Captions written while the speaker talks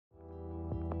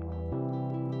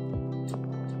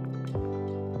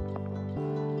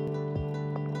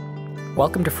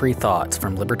Welcome to Free Thoughts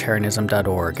from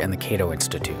Libertarianism.org and the Cato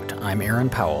Institute. I'm Aaron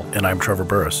Powell. And I'm Trevor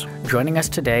Burrus. Joining us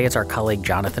today is our colleague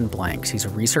Jonathan Blanks. He's a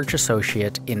research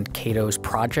associate in Cato's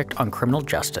Project on Criminal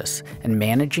Justice and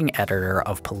managing editor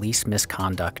of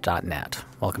policemisconduct.net.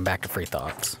 Welcome back to Free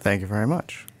Thoughts. Thank you very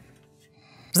much.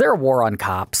 Is there a war on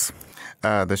cops?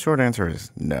 The short answer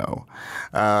is no.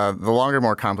 The longer,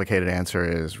 more complicated answer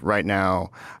is right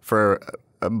now, for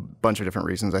a bunch of different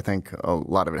reasons. I think a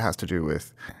lot of it has to do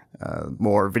with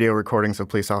more video recordings of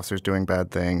police officers doing bad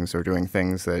things or doing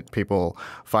things that people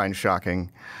find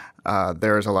shocking.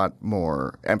 There is a lot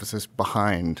more emphasis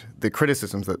behind the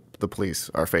criticisms that the police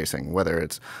are facing, whether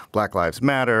it's Black Lives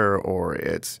Matter or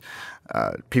it's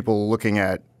people looking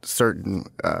at certain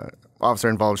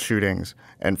officer-involved shootings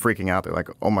and freaking out. They're like,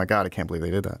 oh my God, I can't believe they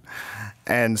did that.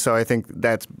 And so I think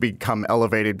that's become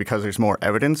elevated because there's more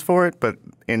evidence for it. But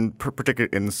in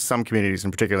some communities,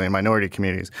 and particularly in minority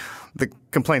communities, the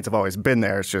complaints have always been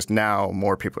there. It's just now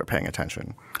more people are paying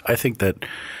attention. I think that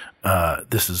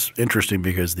this is interesting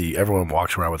because everyone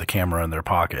walks around with a camera in their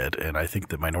pocket, and I think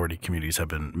that minority communities have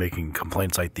been making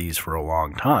complaints like these for a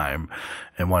long time.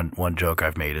 And one joke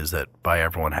I've made is that by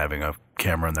everyone having a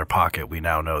camera in their pocket, we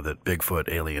now know that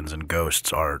Bigfoot, aliens, and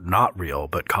ghosts are not real,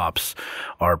 but cops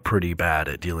are pretty bad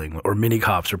at dealing – or many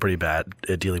cops are pretty bad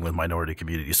at dealing with minority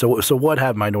communities. So what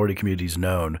have minority communities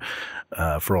known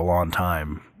for a long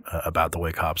time about the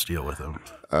way cops deal with them?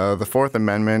 The Fourth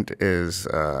Amendment is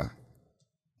I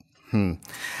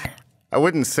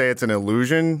wouldn't say it's an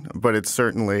illusion, but it's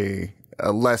certainly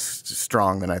less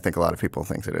strong than I think a lot of people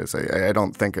think it is. I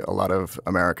don't think a lot of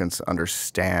Americans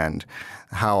understand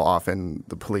how often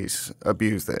the police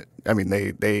abuse it. I mean,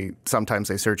 they sometimes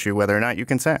they search you whether or not you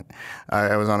consent.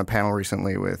 I was on a panel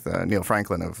recently with Neil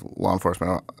Franklin of Law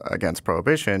Enforcement Against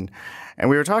Prohibition, and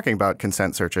we were talking about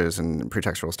consent searches and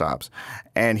pretextual stops.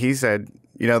 And he said,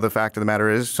 you know, the fact of the matter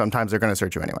is sometimes they're going to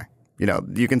search you anyway. You know,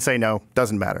 you can say no,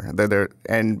 doesn't matter.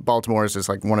 And Baltimore is just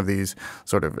like one of these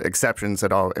sort of exceptions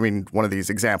one of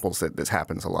these examples that this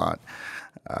happens a lot.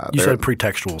 You said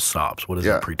pretextual stops. What is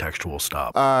a pretextual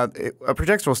stop? A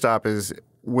pretextual stop is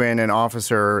when an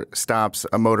officer stops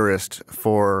a motorist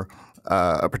for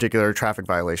a particular traffic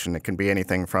violation. It can be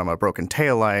anything from a broken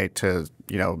taillight to,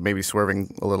 you know, maybe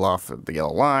swerving a little off the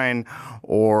yellow line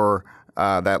or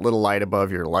that little light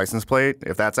above your license plate.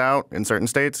 If that's out in certain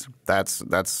states, that's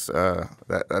an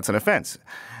offense.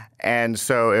 And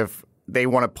so if they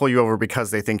want to pull you over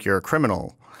because they think you're a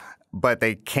criminal, but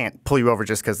they can't pull you over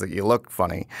just because you look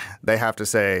funny, they have to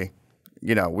say,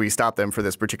 you know, we stopped them for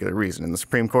this particular reason. And the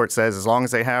Supreme Court says as long as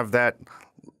they have that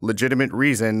legitimate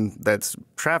reason that's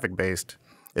traffic-based,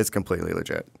 it's completely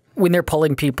legit. When they're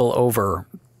pulling people over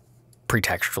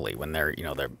pretextually, when they're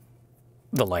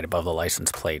the light above the license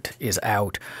plate is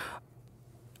out,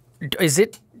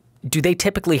 do they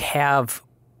typically have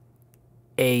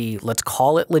a, let's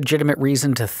call it legitimate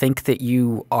reason to think that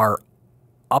you are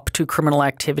up to criminal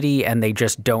activity and they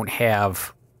just don't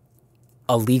have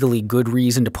a legally good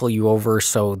reason to pull you over,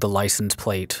 so the license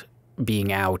plate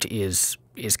being out is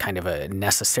kind of a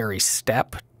necessary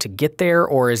step to get there?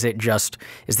 Or is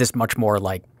this much more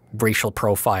like racial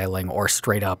profiling or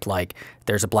straight up like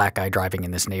there's a black guy driving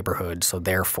in this neighborhood, so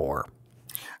therefore?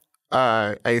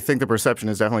 I think the perception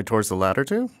is definitely towards the latter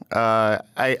two.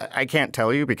 I can't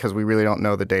tell you because we really don't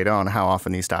know the data on how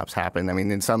often these stops happen. I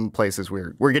mean, in some places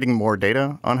we're getting more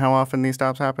data on how often these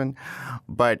stops happen,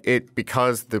 but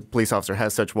because the police officer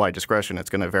has such wide discretion, it's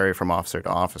going to vary from officer to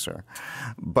officer.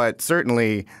 But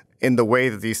certainly in the way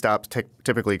that these stops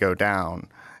typically go down,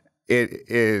 it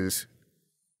is,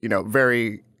 you know,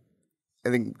 very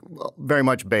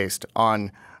much based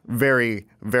on very,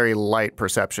 very light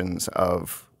perceptions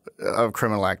of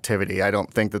criminal activity. I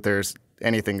don't think that there's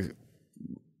anything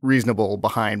reasonable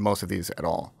behind most of these at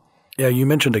all. Yeah, you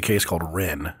mentioned a case called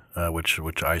Wren, which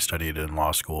I studied in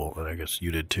law school, and I guess you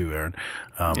did too, Aaron.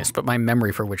 Yes, but my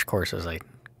memory for which courses I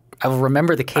will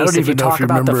remember the case if you talk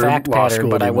about the fact pattern,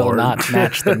 but I will not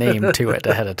match the name to it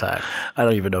ahead of time. I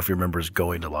don't even know if he remembers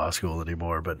going to law school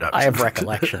anymore. But I have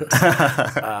recollections.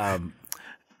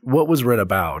 What was Wren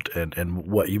about, and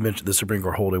what you mentioned the Supreme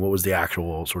Court holding? What was the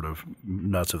actual sort of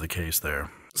nuts of the case there?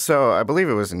 So I believe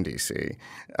it was in D.C.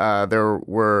 There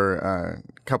were a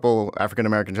couple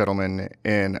African-American gentlemen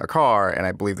in a car, and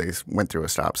I believe they went through a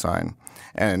stop sign.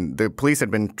 And the police had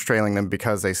been trailing them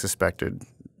because they suspected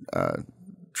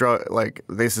drug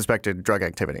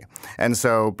activity. And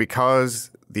so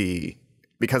because they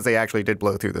actually did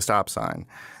blow through the stop sign,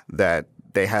 that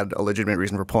they had a legitimate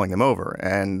reason for pulling them over.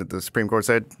 And the Supreme Court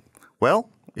said, well,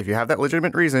 if you have that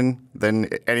legitimate reason, then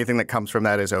anything that comes from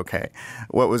that is okay.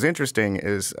 What was interesting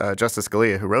is Justice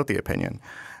Scalia, who wrote the opinion,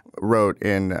 wrote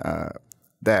in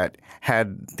that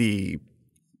had the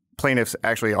plaintiffs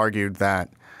actually argued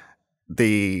that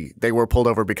they were pulled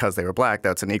over because they were black,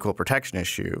 that's an equal protection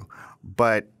issue.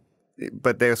 But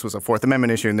this was a Fourth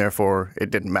Amendment issue, and therefore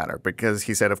it didn't matter, because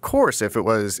he said, of course, if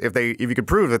you could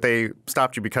prove that they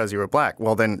stopped you because you were black,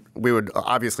 well, then we would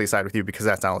obviously side with you because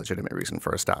that's not a legitimate reason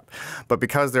for a stop. But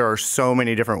because there are so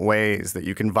many different ways that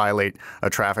you can violate a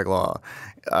traffic law,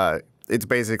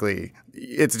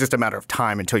 it's just a matter of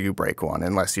time until you break one,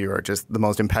 unless you are just the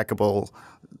most impeccable,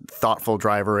 thoughtful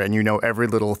driver and you know every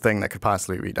little thing that could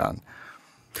possibly be done.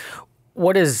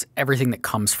 What does everything that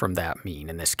comes from that mean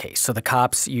in this case? So the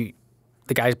cops, the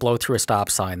guys blow through a stop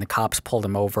sign, the cops pull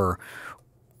them over,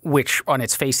 which on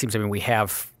its face seems,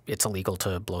 it's illegal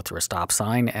to blow through a stop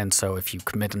sign. And so if you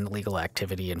commit an illegal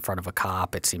activity in front of a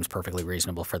cop, it seems perfectly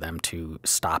reasonable for them to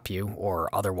stop you or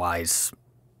otherwise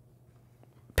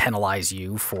penalize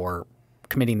you for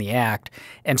committing the act.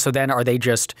 And so then are they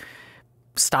just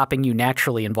stopping you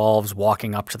naturally involves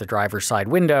walking up to the driver's side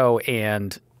window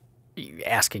and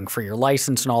asking for your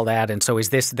license and all that? And so is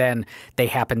this then they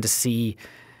happen to see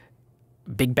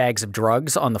big bags of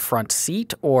drugs on the front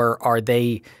seat, or are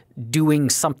they doing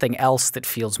something else that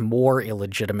feels more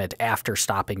illegitimate after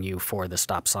stopping you for the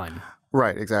stop sign?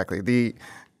 Right, exactly.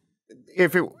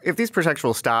 If these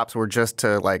pretextual stops were just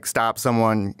to stop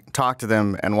someone, talk to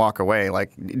them, and walk away,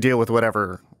 deal with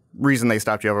whatever reason they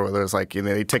stopped you over, whether it's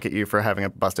they ticket you for having a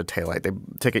busted taillight, they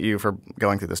ticket you for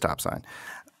going through the stop sign.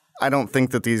 I don't think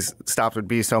that these stops would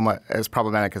be so much as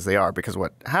problematic as they are, because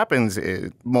what happens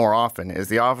more often is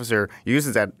the officer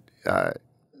uses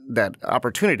that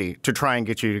opportunity to try and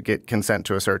get you to get consent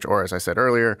to a search, or as I said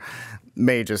earlier,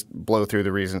 may just blow through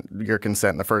your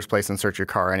consent in the first place and search your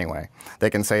car anyway. They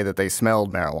can say that they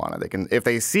smelled marijuana. If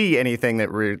they see anything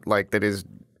that is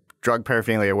drug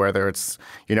paraphernalia, whether it's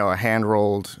a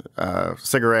hand-rolled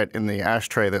cigarette in the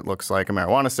ashtray that looks like a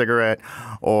marijuana cigarette,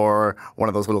 or one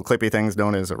of those little clippy things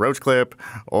known as a roach clip,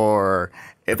 or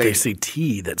if they see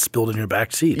tea that's spilled in your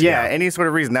back seat. Yeah, any sort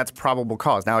of reason, that's probable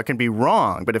cause. Now, it can be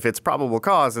wrong, but if it's probable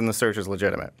cause, then the search is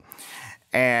legitimate.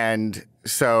 And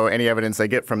so any evidence they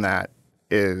get from that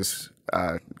is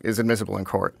admissible in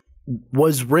court.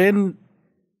 Was Wren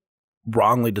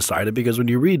wrongly decided? Because when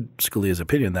you read Scalia's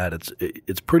opinion, that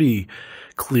it's pretty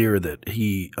clear that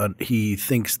he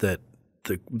thinks that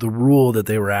the rule that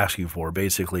they were asking for,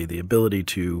 basically the ability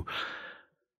to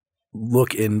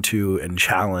look into and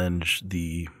challenge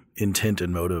the intent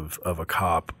and motive of a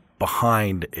cop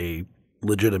behind a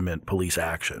legitimate police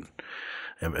action.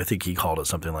 And I think he called it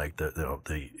something like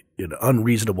the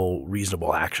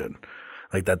reasonable action.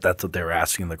 That's what they were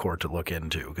asking the court to look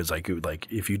into. Because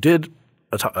if you did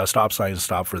a stop sign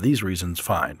stop for these reasons,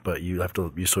 fine. But we're going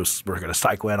to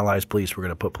psychoanalyze police. We're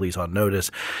going to put police on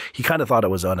notice. He kind of thought it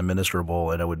was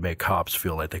unadministrable and it would make cops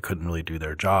feel like they couldn't really do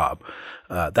their job.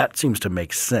 That seems to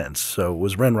make sense. So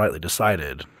was Wren rightly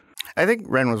decided? I think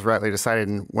Wren was rightly decided.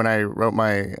 And when I wrote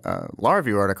my law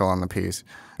review article on the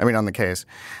case,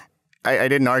 I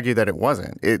didn't argue that it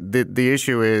wasn't. The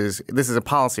issue is this is a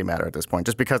policy matter at this point.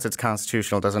 Just because it's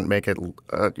constitutional doesn't make it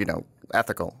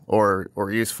ethical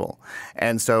or useful.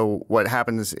 And so what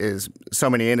happens is so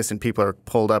many innocent people are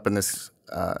pulled up in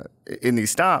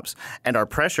these stops and are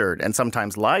pressured and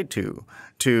sometimes lied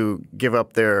to give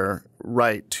up their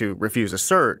right to refuse a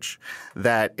search,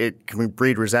 that it can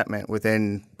breed resentment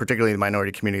within particularly the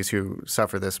minority communities who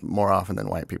suffer this more often than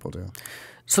white people do.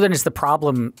 So then is the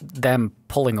problem them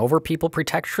pulling over people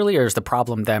pretextually, or is the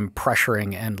problem them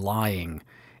pressuring and lying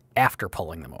after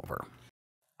pulling them over?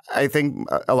 I think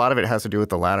a lot of it has to do with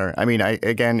the latter.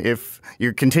 Again, if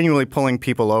you're continually pulling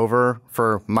people over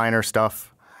for minor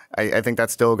stuff, I think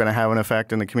that's still going to have an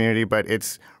effect in the community. But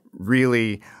it's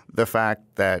really the fact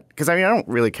that – because, I don't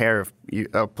really care if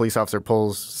a police officer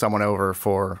pulls someone over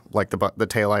for the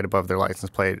taillight above their license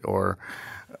plate or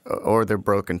their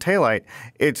broken taillight.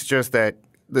 It's just that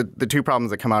the two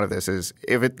problems that come out of this is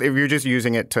if you're just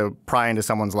using it to pry into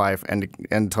someone's life and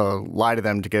to lie to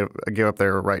them to give up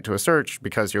their right to a search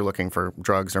because you're looking for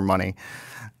drugs or money,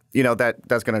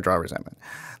 that's going to draw resentment.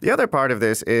 The other part of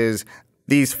this is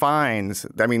these fines.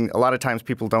 A lot of times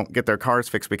people don't get their cars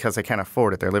fixed because they can't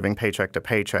afford it. They're living paycheck to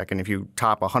paycheck, and if you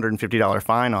top a $150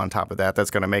 fine on top of that, that's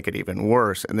going to make it even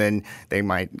worse. And then they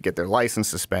might get their license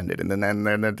suspended, and then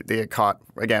they get caught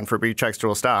again for a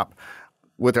pretextual stop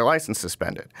with their license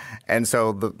suspended. And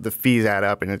so the fees add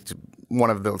up, and it's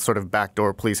one of the sort of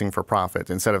backdoor policing for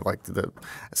profit instead of the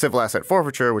civil asset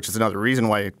forfeiture, which is another reason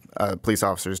why police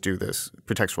officers do this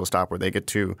pretextual stop, where they get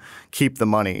to keep the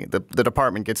money. The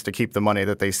department gets to keep the money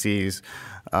that they seize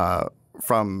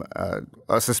from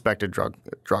a suspected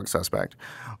drug suspect,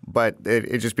 but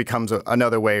it just becomes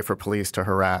another way for police to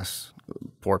harass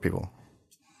poor people.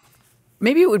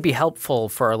 Maybe it would be helpful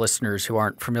for our listeners who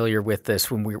aren't familiar with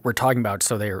this when we're talking about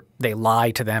they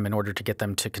lie to them in order to get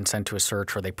them to consent to a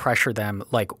search, or they pressure them,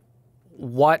 like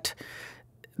what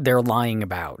they're lying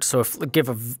about. So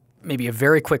maybe a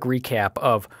very quick recap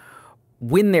of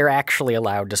when they're actually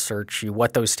allowed to search you,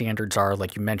 what those standards are.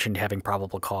 Like you mentioned having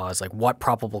probable cause, like what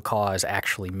probable cause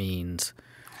actually means.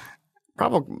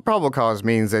 Probable cause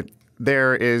means that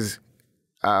there is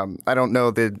I don't know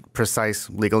the precise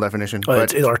legal definition. Well,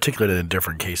 but it's articulated in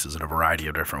different cases in a variety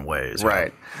of different ways.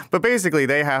 Right. Yeah. But basically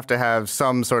they have to have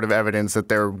some sort of evidence that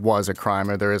there was a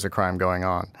crime or there is a crime going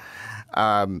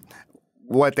on.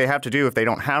 What they have to do if they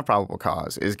don't have probable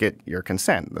cause is get your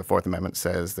consent. The Fourth Amendment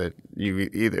says that you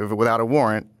either without a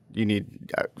warrant you need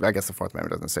 – I guess the Fourth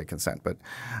Amendment doesn't say consent, but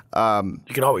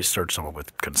you can always search someone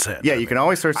with consent. Yeah, you can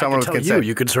always search someone with consent.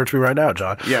 You can search me right now,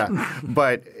 John. Yeah,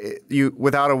 but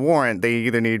without a warrant, they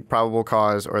either need probable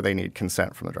cause or they need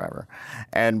consent from the driver.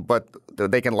 But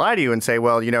they can lie to you and say,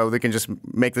 well, they can just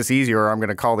make this easier, or I'm going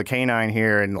to call the canine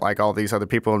here and like all these other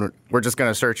people, and we're just going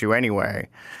to search you anyway.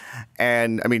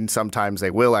 And I mean, sometimes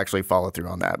they will actually follow through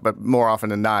on that, but more often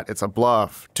than not, it's a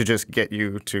bluff to just get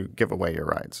you to give away your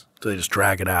rights. So they just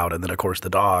drag it out, and then of course the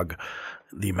dog,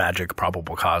 the magic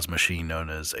probable cause machine known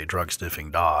as a drug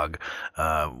sniffing dog,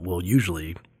 will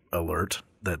usually alert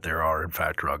that there are in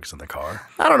fact drugs in the car.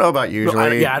 I don't know about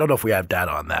usually. I don't know if we have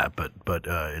data on that, but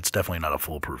it's definitely not a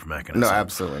foolproof mechanism. No,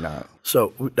 absolutely not.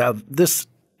 So now this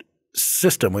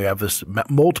system, we have this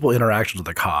multiple interactions with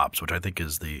the cops, which I think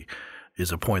is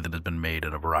a point that has been made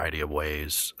in a variety of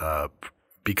ways.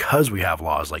 Because we have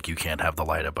laws like you can't have the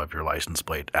light above your license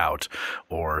plate out,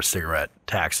 or cigarette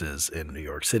taxes in New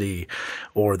York City,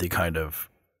 or the kind of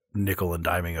nickel and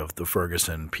diming of the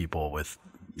Ferguson people with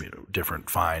different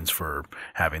fines for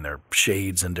having their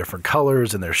shades in different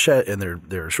colors and their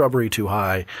shrubbery too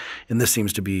high, and this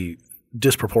seems to be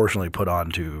disproportionately put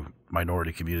on to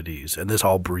minority communities, and this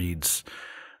all breeds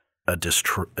a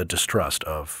distrust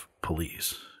of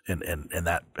police. And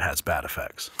that has bad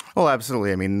effects. Well,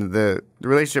 absolutely. I mean, the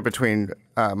relationship between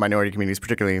minority communities,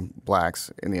 particularly blacks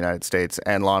in the United States,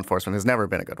 and law enforcement has never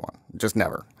been a good one, just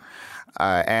never.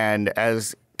 And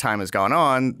as time has gone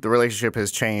on, the relationship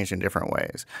has changed in different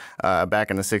ways.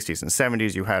 Back in the 60s and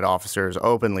 70s, you had officers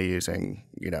openly using,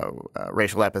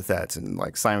 racial epithets and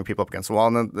like slamming people up against the wall,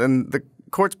 and then the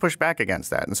courts push back against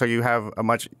that. And so you have a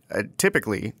much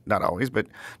typically, not always, but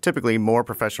typically more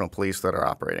professional police that are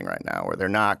operating right now, where they're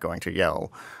not going to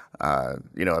yell,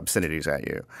 obscenities at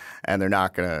you, and they're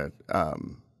not going to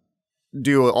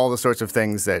do all the sorts of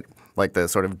things that, like the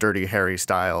sort of Dirty Harry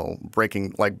style,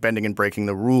 bending and breaking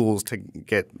the rules to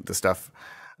get the stuff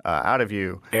out of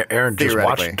you. Aaron just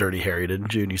watched Dirty Harry,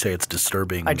 didn't you? And you say it's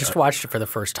disturbing. I just watched it for the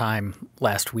first time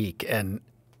last week, and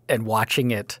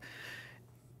watching it,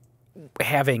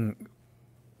 having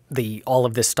all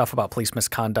of this stuff about police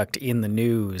misconduct in the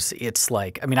news, it's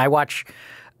like, I mean, I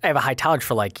have a high tolerance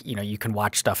for you can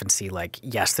watch stuff and see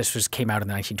yes, this came out in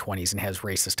the 1920s and has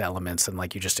racist elements and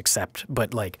you just accept.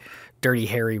 But Dirty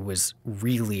Harry was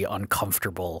really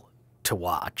uncomfortable to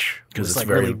watch. It was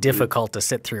really difficult to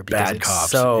sit through because it's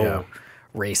so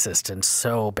racist and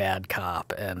so bad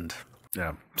cop. And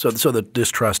yeah. So the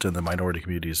distrust in the minority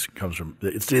communities comes from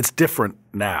it's different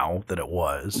now than it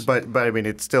was. But I mean,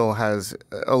 it still has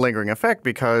a lingering effect,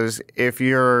 because if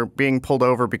you're being pulled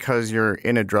over because you're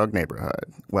in a drug neighborhood,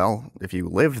 well, if you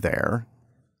live there,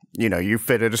 you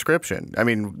fit a description. I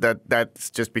mean,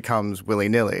 that just becomes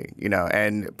willy-nilly,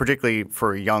 and particularly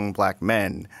for young black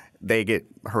men, they get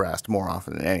harassed more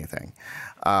often than anything.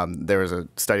 There was a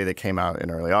study that came out in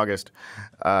early August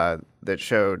that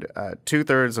showed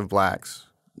 2/3 of blacks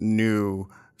knew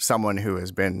someone who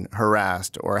has been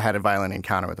harassed or had a violent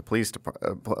encounter with a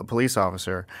police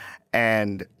officer,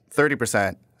 and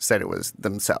 30% said it was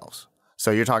themselves. So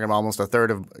you're talking about almost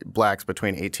 1/3 of blacks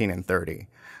between 18 and 30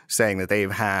 saying that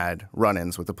they've had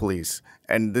run-ins with the police.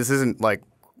 And this isn't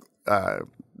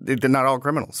they're not all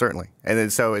criminals, certainly. And then,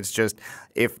 so it's just,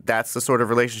 if that's the sort of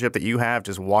relationship that you have,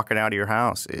 just walking out of your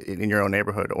house in your own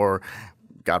neighborhood, or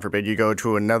God forbid you go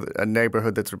to a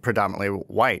neighborhood that's predominantly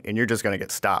white and you're just going to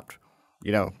get stopped,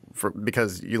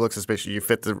 because you look suspicious, you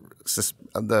fit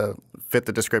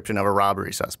the description of a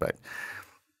robbery suspect.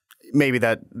 Maybe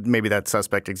that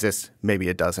suspect exists, maybe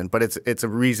it doesn't, but it's a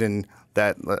reason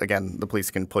that, again, the police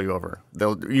can pull you over.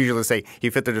 They'll usually say he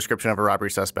fit the description of a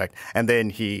robbery suspect, and then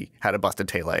he had a busted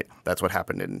taillight. That's what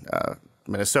happened in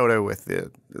Minnesota with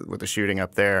the shooting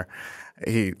up there.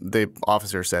 The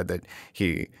officer said that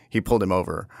he pulled him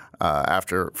over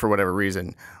after for whatever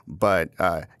reason, but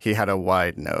he had a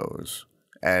wide nose.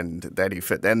 And that he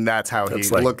fit, and that's how he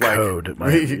looked code,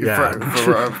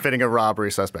 for fitting a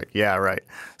robbery suspect. Yeah, right.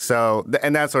 So,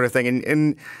 and that sort of thing,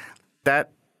 and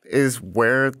that is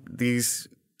where these,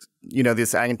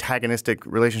 this antagonistic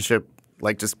relationship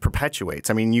just perpetuates.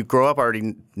 I mean, you grow up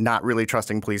already not really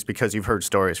trusting police because you've heard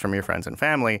stories from your friends and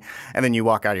family, and then you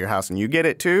walk out of your house and you get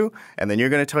it too, and then you're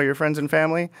going to tell your friends and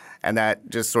family, and that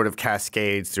just sort of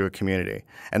cascades through a community,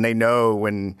 and they know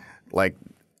when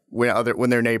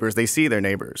their neighbors, they see their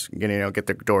neighbors, get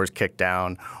their doors kicked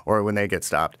down, or when they get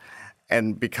stopped.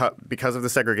 And because of the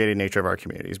segregated nature of our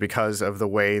communities, because of the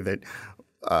way that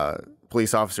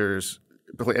police officers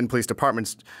and police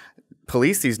departments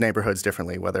police these neighborhoods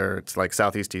differently, whether it's like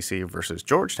Southeast DC versus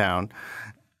Georgetown,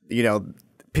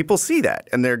 people see that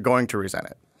and they're going to resent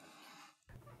it.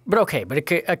 But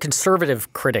a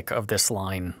conservative critic of this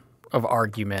line of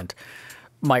argument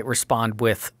might respond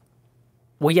with,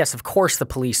 well, yes, of course the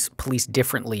police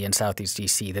differently in Southeast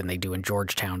DC than they do in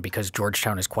Georgetown, because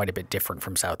Georgetown is quite a bit different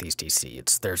from Southeast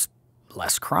DC. There's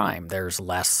less crime, there's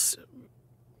less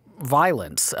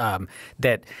violence.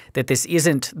 That this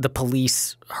isn't the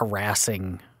police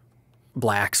harassing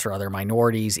blacks or other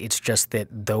minorities. It's just that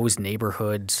those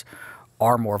neighborhoods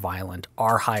are more violent,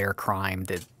 are higher crime.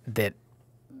 That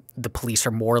the police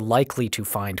are more likely to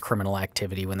find criminal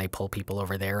activity when they pull people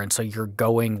over there, and so you're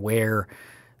going where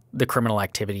the criminal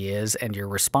activity is and you're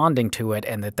responding to it,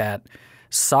 and that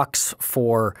sucks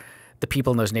for the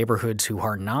people in those neighborhoods who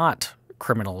are not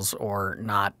criminals or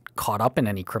not caught up in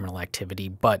any criminal activity,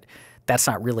 but that's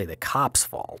not really the cops'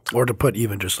 fault. Or to put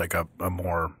even just like a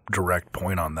more direct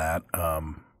point on that, I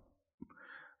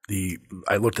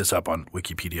looked this up on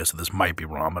Wikipedia, so this might be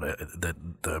wrong, but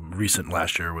the recent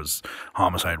last year was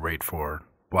homicide rate for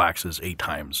blacks is 8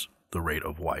 times the rate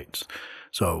of whites.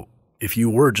 So if you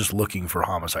were just looking for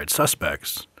homicide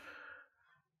suspects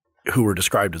who were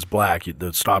described as black,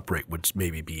 the stop rate would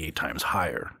maybe be 8 times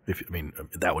higher.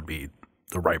 That would be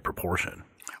the right proportion.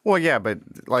 Well, yeah, but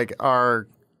our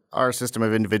system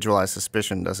of individualized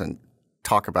suspicion doesn't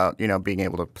talk about being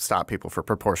able to stop people for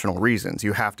proportional reasons.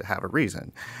 You have to have a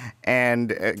reason.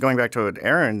 And going back to what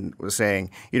Aaron was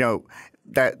saying,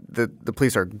 that the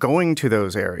police are going to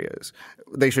those areas.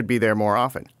 They should be there more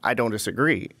often. I don't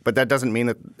disagree, but that doesn't mean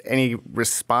that any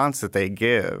response that they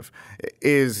give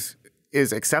is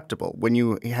acceptable. When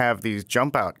you have these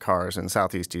jump out cars in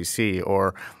Southeast DC,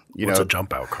 or what's a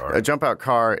jump out car? A jump out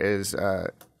car is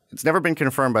it's never been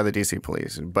confirmed by the DC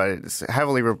police, but it's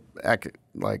heavily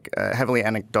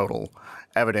anecdotal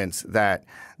evidence that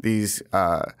these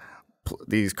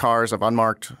cars of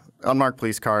unmarked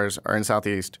police cars are in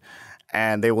Southeast,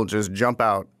 and they will just jump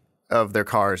out of their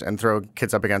cars and throw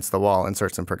kids up against the wall and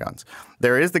search them for guns.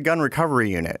 There is the gun recovery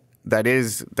unit that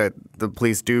the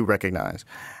police do recognize,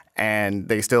 and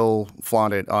they still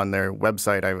flaunt it on their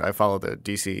website. I follow the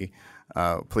DC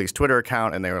police Twitter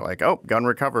account, and they were like, "Oh, gun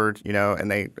recovered,"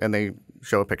 and they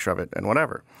show a picture of it and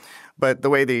whatever. But the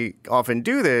way they often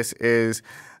do this is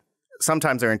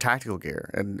sometimes they're in tactical gear.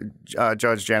 And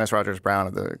Judge Janice Rogers Brown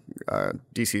of the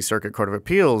DC Circuit Court of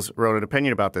Appeals wrote an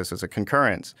opinion about this as a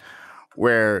concurrence,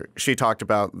 where she talked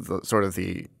about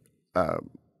the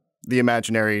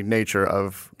imaginary nature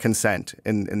of consent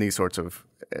in these sorts of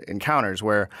encounters,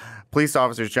 where police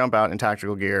officers jump out in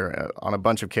tactical gear on a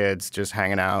bunch of kids just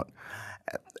hanging out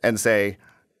and say,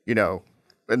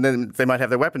 and then they might have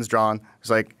their weapons drawn. It's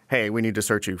like, hey, we need to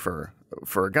search you for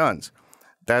guns.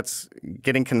 That's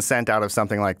getting consent out of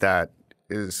something like that.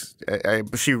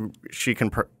 She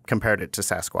compared it to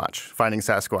Sasquatch, finding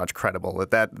Sasquatch credible.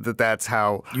 That's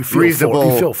how you feel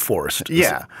reasonable. You feel forced.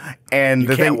 Yeah, and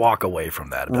you can't walk away from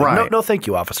that. Right? No, thank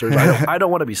you, officers. I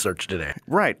don't want to be searched today.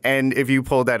 Right, and if you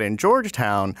pulled that in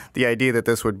Georgetown, the idea that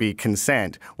this would be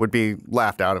consent would be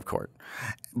laughed out of court.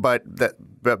 But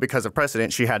because of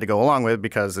precedent, she had to go along with it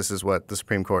because this is what the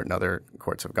Supreme Court and other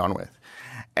courts have gone with,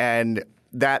 and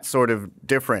that sort of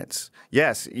difference.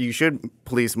 Yes, you should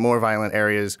police more violent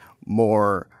areas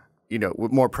more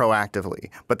proactively.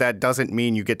 But that doesn't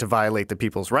mean you get to violate the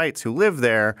people's rights who live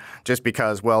there just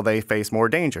because, well, they face more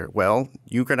danger. Well,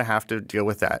 you're going to have to deal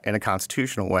with that in a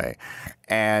constitutional way.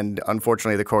 And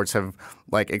unfortunately, the courts have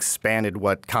expanded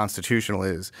what constitutional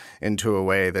is into a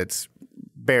way that's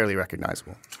barely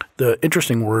recognizable. The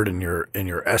interesting word in your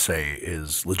essay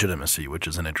is legitimacy, which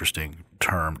is an interesting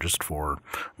term just for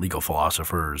legal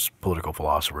philosophers, political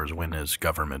philosophers. When is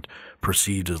government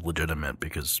perceived as legitimate?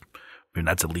 Because I mean,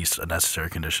 that's at least a necessary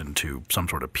condition to some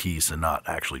sort of peace and not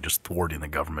actually just thwarting the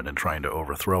government and trying to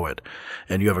overthrow it.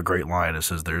 And you have a great line. It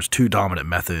says there's two dominant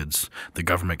methods the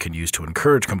government can use to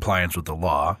encourage compliance with the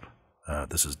law. Now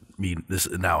I'm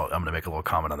going to make a little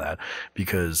comment on that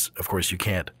because, of course, you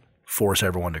can't force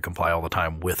everyone to comply all the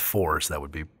time with force. That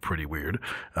would be pretty weird.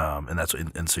 And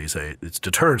so you say it's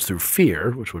deterrence through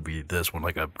fear, which would be this one,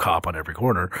 like a cop on every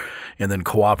corner, and then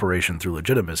cooperation through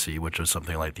legitimacy, which is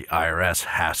something like the IRS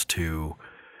has to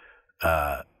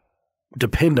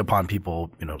depend upon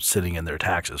people, sitting in their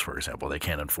taxes, for example. They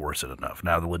can't enforce it enough.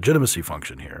 Now, the legitimacy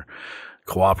function here,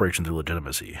 cooperation through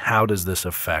legitimacy, how does this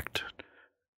affect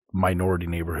minority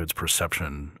neighborhoods'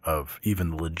 perception of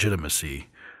even the legitimacy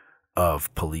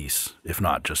of police, if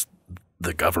not just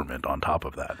the government on top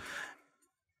of that?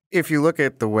 If you look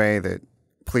at the way that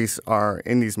police are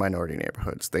in these minority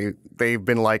neighborhoods, they've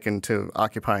been likened to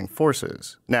occupying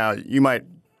forces. Now, you might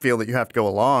feel that you have to go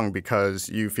along because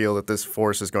you feel that this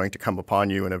force is going to come upon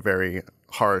you in a very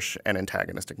harsh and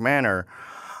antagonistic manner.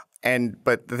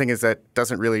 But the thing is that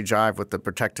doesn't really jive with the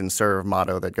protect and serve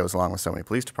motto that goes along with so many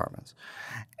police departments.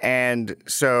 And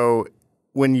so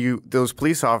when those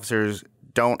police officers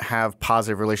don't have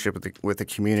positive relationship with the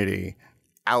community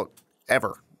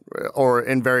ever, or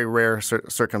in very rare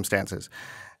circumstances,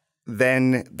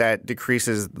 then that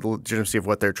decreases the legitimacy of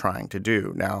what they're trying to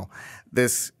do. Now,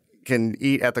 this can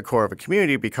eat at the core of a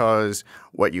community because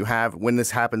what you have when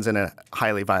this happens in a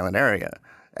highly violent area,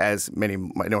 as many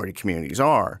minority communities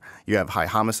are, you have high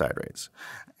homicide rates.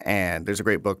 And there's a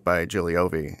great book by Jill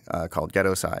Iovine called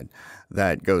Ghettocide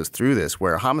that goes through this,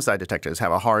 where homicide detectives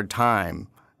have a hard time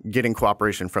getting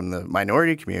cooperation from the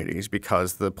minority communities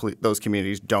because those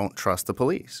communities don't trust the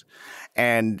police.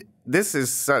 And this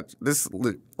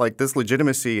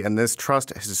legitimacy and this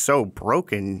trust is so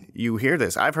broken. You hear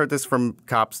this. I've heard this from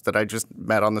cops that I just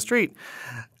met on the street,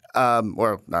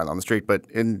 or not on the street, but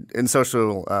in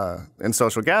social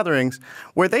gatherings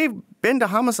where they've been to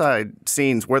homicide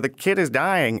scenes where the kid is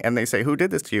dying and they say, "Who did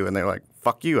this to you?" And they're like,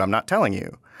 "Fuck you, I'm not telling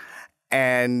you."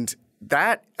 And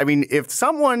if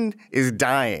someone is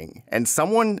dying and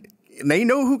they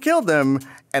know who killed them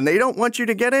and they don't want you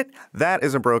to get it, that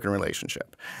is a broken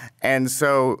relationship. And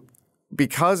so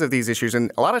because of these issues,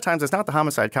 and a lot of times it's not the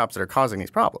homicide cops that are causing these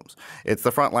problems. It's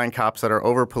the frontline cops that are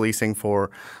over-policing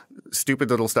for stupid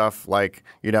little stuff like,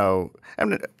 I'm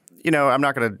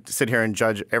not going to sit here and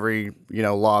judge every,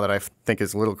 law that I think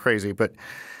is a little crazy, but,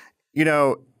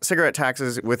 cigarette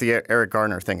taxes with the Eric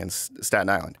Garner thing in Staten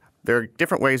Island. There are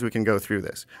different ways we can go through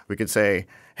this. We could say,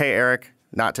 hey, Eric,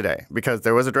 not today, because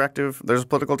there's a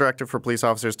political directive for police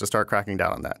officers to start cracking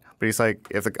down on that. But he's like,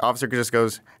 if the officer just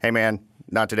goes, hey, man,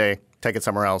 not today, take it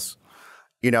somewhere else,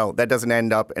 that doesn't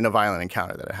end up in a violent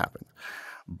encounter that it happens.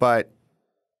 But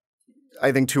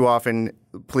I think too often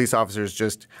police officers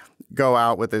just go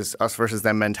out with this us versus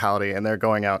them mentality, and they're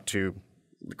going out to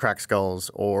crack skulls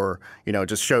or,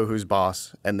 just show who's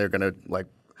boss, and they're going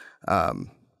to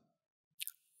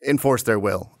enforce their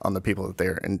will on the people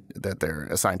that they're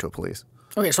assigned to a police.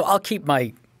 Okay, so I'll keep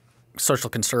my social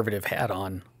conservative hat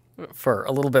on for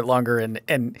a little bit longer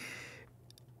and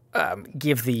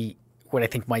give what I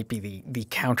think might be the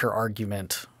counter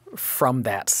argument from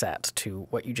that set to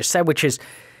what you just said, which is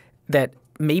that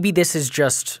maybe this is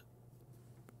just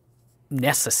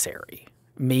necessary.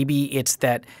 Maybe it's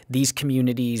that these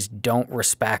communities don't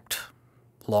respect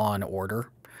law and order.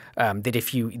 That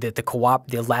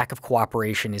the lack of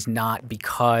cooperation is not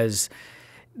because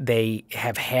they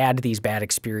have had these bad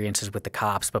experiences with the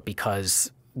cops, but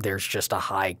because there's just a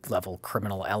high-level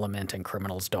criminal element and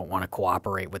criminals don't want to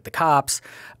cooperate with the cops,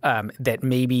 that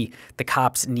maybe the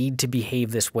cops need to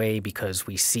behave this way because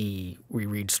we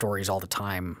read stories all the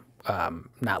time,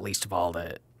 not least of all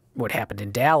what happened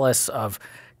in Dallas of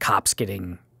cops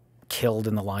getting killed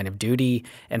in the line of duty,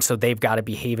 and so they've got to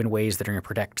behave in ways that are going to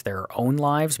protect their own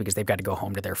lives because they've got to go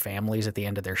home to their families at the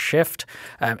end of their shift.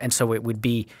 And so it would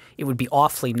be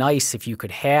awfully nice if you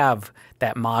could have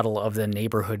that model of the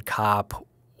neighborhood cop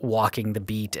walking the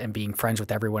beat and being friends with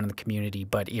everyone in the community.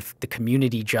 But if the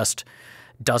community just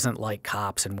doesn't like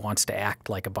cops and wants to act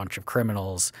like a bunch of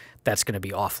criminals, that's going to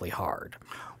be awfully hard.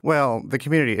 Well, the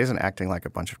community isn't acting like a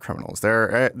bunch of criminals.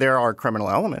 There are criminal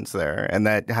elements there, and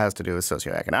that has to do with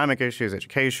socioeconomic issues,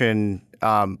 education,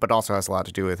 but also has a lot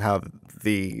to do with how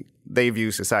they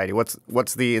view society.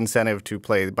 What's the incentive to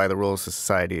play by the rules of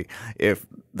society if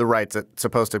the rights that's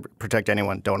supposed to protect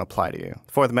anyone don't apply to you?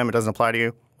 The Fourth Amendment doesn't apply to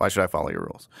you. Why should I follow your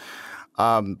rules?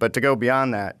 But to go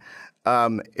beyond that,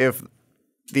 if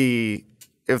the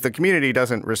community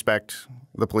doesn't respect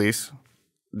the police,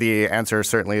 the answer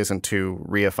certainly isn't to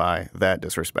reify that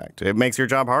disrespect. It makes your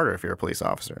job harder if you're a police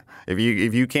officer. If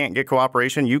you can't get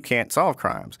cooperation, you can't solve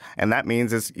crimes, and that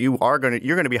means you're going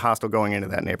to be hostile going into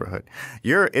that neighborhood.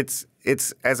 It's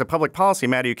as a public policy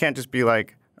matter, you can't just be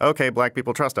like, okay, black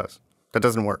people trust us. That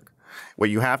doesn't work. What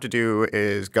you have to do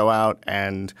is go out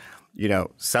and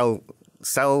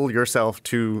sell yourself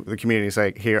to the community.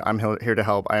 Say, here, I'm here to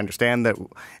help. I understand that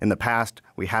in the past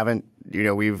we haven't,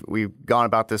 we've gone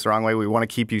about this the wrong way. We want to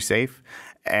keep you safe,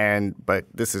 but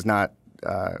this is not.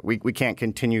 We can't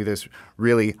continue this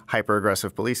really hyper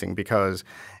aggressive policing because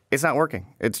it's not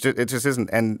working. It just isn't.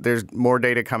 And there's more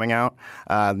data coming out.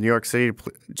 New York City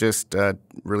just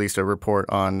released a report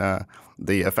on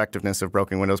the effectiveness of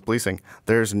broken windows policing.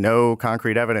 There's no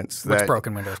concrete evidence. What's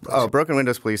broken windows policing? Oh, broken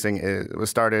windows policing was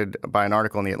started by an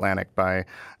article in The Atlantic by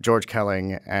George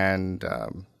Kelling and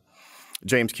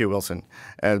James Q. Wilson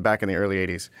back in the early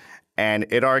 80s. And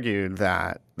they argued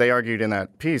in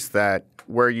that piece that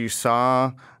where you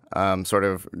saw sort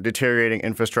of deteriorating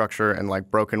infrastructure and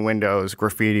like broken windows,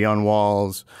 graffiti on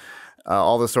walls,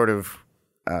 all the sort of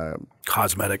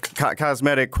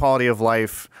cosmetic quality of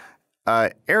life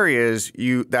areas,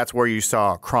 that's where you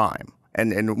saw crime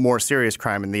and more serious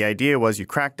crime. And the idea was you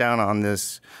crack down on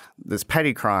this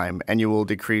petty crime and you will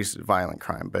decrease violent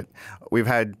crime. But we've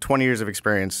had 20 years of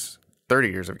experience, 30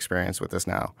 years of experience with this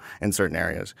now in certain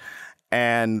areas.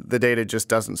 And the data just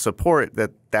doesn't support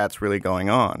that that's really going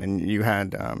on. And you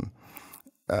had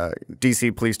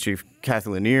D.C. Police Chief Kathy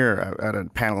Lanier at a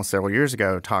panel several years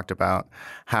ago talked about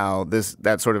how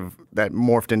that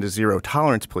morphed into zero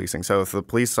tolerance policing. So if the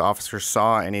police officer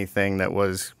saw anything that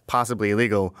was possibly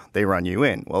illegal, they run you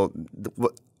in. Well,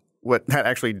 what that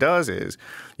actually does is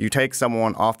you take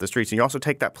someone off the streets and you also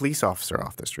take that police officer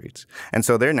off the streets. And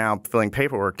so they're now filling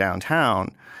paperwork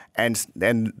downtown and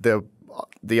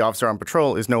the officer on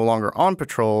patrol is no longer on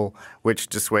patrol, which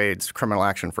dissuades criminal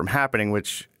action from happening,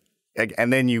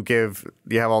 and then you have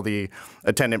all the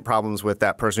attendant problems with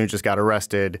that person who just got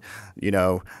arrested.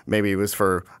 Maybe it was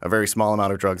for a very small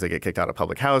amount of drugs. They get kicked out of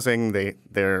public housing.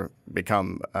 They're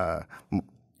become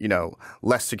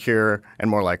less secure and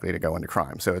more likely to go into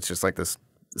crime. So it's just like this.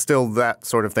 Still, that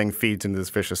sort of thing feeds into this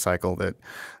vicious cycle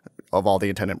of all the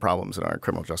attendant problems in our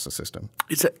criminal justice system.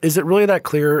 Is it really that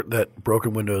clear that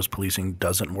broken windows policing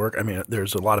doesn't work? I mean,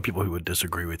 there's a lot of people who would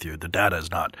disagree with you. The data is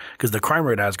not – because the crime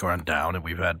rate has gone down and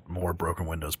we've had more broken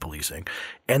windows policing.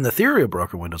 And the theory of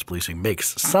broken windows policing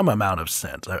makes some amount of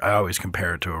sense. I always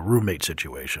compare it to a roommate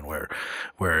situation where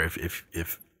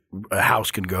if a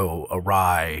house can go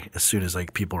awry as soon as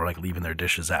like people are like leaving their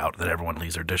dishes out, that everyone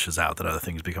leaves their dishes out, that other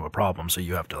things become a problem. So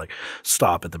you have to like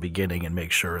stop at the beginning and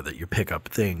make sure that you pick up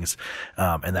things,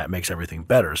 and that makes everything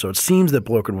better. So it seems that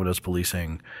broken windows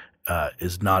policing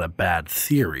is not a bad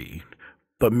theory,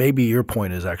 but maybe your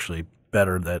point is actually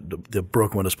better, that the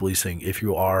broken windows policing, if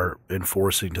you are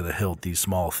enforcing to the hilt these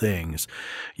small things,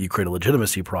 you create a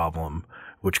legitimacy problem,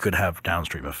 which could have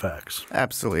downstream effects.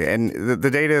 Absolutely. And the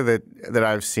data that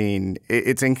I've seen,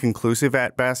 it's inconclusive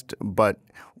at best, but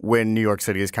when New York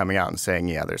City is coming out and saying,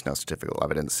 yeah, there's no statistical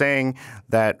evidence saying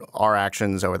that our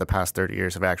actions over the past 30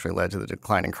 years have actually led to the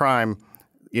decline in crime,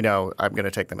 I'm going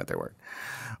to take them at their word.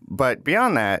 But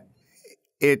beyond that,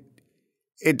 it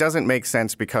doesn't make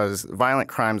sense because violent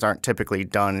crimes aren't typically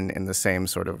done in the same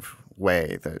sort of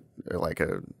way that like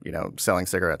selling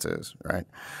cigarettes is, right?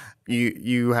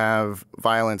 You have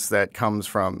violence that comes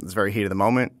from it's very heat of the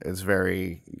moment. It's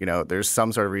very there's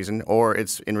some sort of reason, or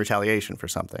it's in retaliation for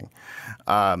something.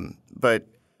 But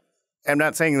I'm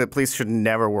not saying that police should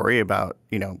never worry about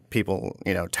people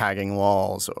tagging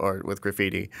walls or with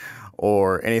graffiti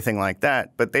or anything like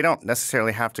that. But they don't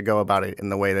necessarily have to go about it in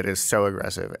the way that is so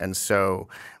aggressive and so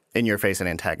in your face and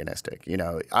antagonistic.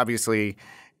 Obviously.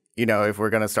 If we're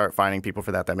going to start finding people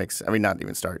for that makes – not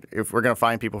even start. If we're going to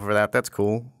find people for that, that's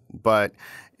cool. But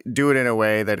do it in a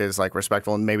way that is, like,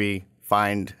 respectful and maybe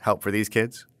find help for these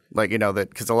kids. Like, that –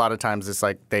 because a lot of times it's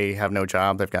like they have no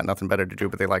job. They've got nothing better to do,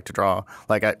 but they like to draw.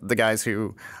 Like the guys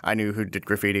who I knew who did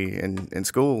graffiti in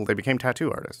school, they became tattoo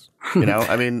artists. And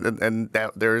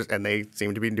they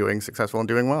seem to be doing successful and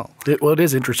doing well. It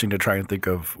is interesting to try and think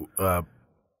of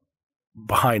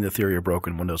behind the theory of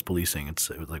broken windows policing. It's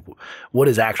like, what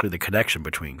is actually the connection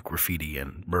between graffiti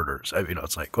and murders?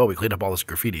 It's like, we cleaned up all this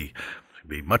graffiti. There'd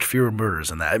be much fewer murders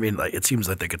than that. It seems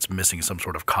like it's missing some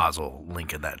sort of causal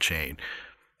link in that chain.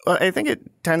 Well, I think it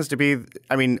tends to be –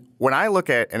 when I look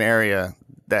at an area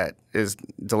that is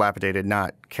dilapidated,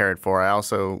 not cared for. I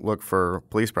also look for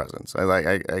police presence.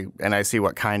 I see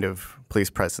what kind of police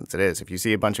presence it is. If you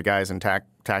see a bunch of guys in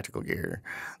tactical gear,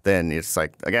 then it's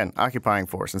like, again, occupying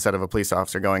force instead of a police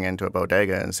officer going into a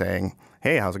bodega and saying,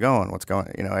 "Hey, how's it going? What's going?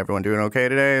 Everyone doing okay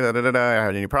today? Da da da da.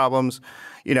 Had any problems?"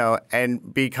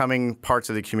 And becoming parts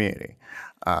of the community,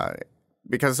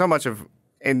 because so much of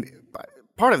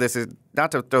part of this is not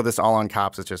to throw this all on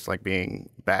cops. It's just like being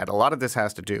bad. A lot of this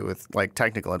has to do with like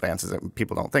technical advances that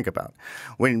people don't think about.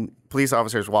 When police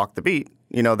officers walked the beat,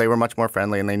 they were much more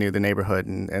friendly and they knew the neighborhood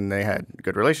and they had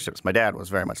good relationships. My dad was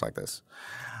very much like this.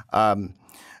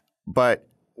 But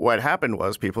what happened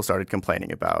was people started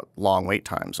complaining about long wait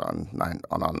times on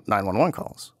 911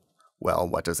 calls. Well,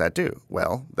 what does that do?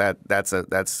 Well, that's a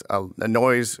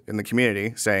noise in the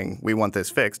community saying we want this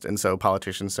fixed, and so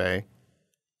politicians say,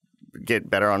 get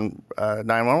better on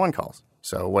 911 calls.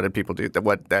 So what did people do?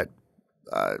 What did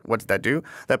that do?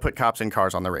 That put cops in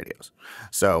cars on the radios.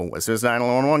 So as soon as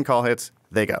 911 call hits,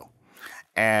 they go.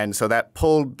 And so that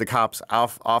pulled the cops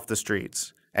off the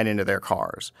streets and into their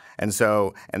cars. And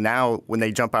now when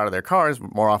they jump out of their cars,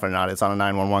 more often than not, it's on a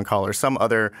 911 call or some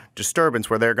other disturbance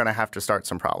where they're going to have to start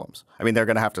some problems. They're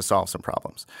going to have to solve some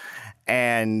problems.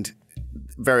 And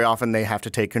very often they have to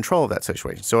take control of that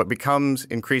situation. So it becomes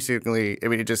increasingly,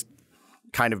 it just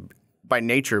kind of by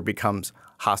nature becomes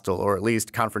hostile or at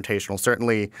least confrontational,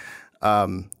 certainly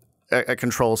a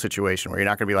control situation where you're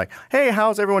not going to be like, "Hey,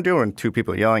 how's everyone doing?" Two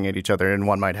people yelling at each other and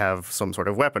one might have some sort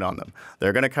of weapon on them.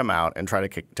 They're going to come out and try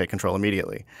to take control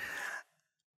immediately.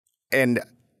 And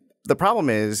the problem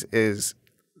is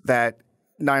that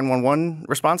 911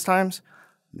 response times,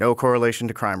 no correlation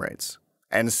to crime rates.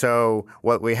 And so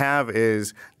what we have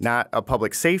is not a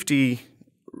public safety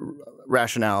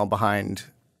rationale behind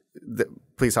the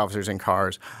police officers in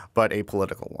cars, but a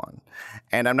political one.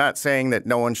 And I'm not saying that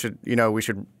no one should, we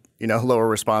should, lower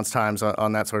response times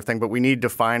on that sort of thing, but we need to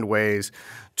find ways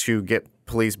to get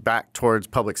police back towards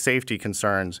public safety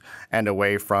concerns and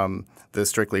away from the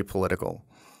strictly political.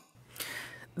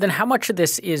 Then how much of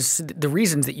this is the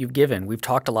reasons that you've given? We've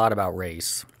talked a lot about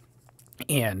race,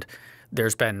 and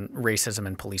there's been racism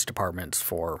in police departments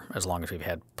for as long as we've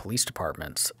had police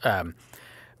departments.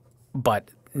 But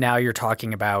now you're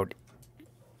talking about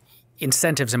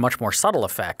incentives and much more subtle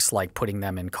effects, like putting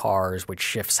them in cars, which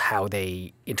shifts how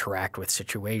they interact with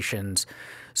situations.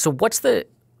 So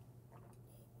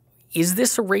is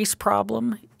this a race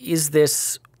problem? Is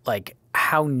this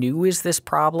how new is this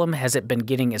problem? Has it been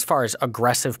getting, as far as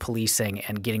aggressive policing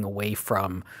and getting away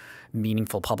from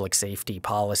meaningful public safety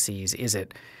policies, has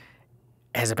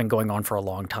it been going on for a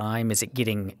long time? Is it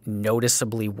getting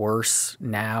noticeably worse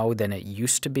now than it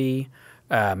used to be?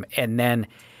 And then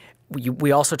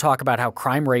we also talk about how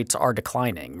crime rates are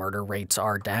declining, murder rates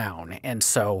are down. And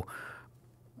so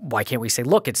why can't we say,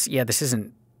 look, this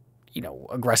isn't,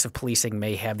 aggressive policing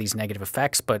may have these negative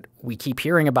effects, but we keep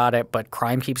hearing about it, but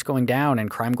crime keeps going down, and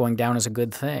crime going down is a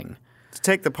good thing. To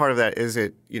take the part of that, is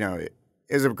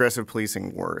aggressive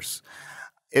policing worse?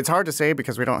 It's hard to say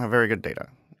because we don't have very good data.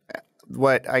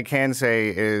 What I can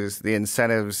say is the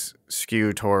incentives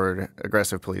skew toward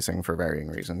aggressive policing for varying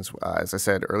reasons. As I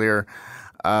said earlier,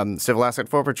 civil asset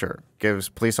forfeiture gives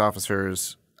police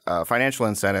officers financial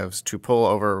incentives to pull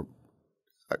over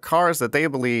cars that they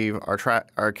believe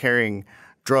are carrying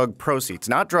drug proceeds,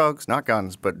 not drugs, not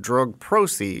guns, but drug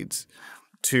proceeds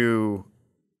to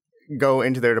go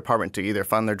into their department to either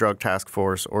fund their drug task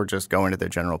force or just go into their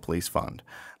general police fund,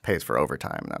 pays for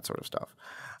overtime and that sort of stuff.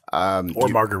 Or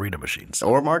margarita machines.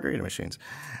 Or margarita machines.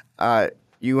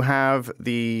 You have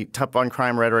the tough on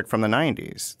crime rhetoric from the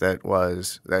 90s that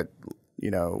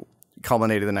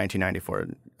culminated in the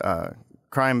 1994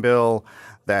 crime bill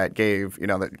that gave,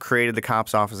 that created the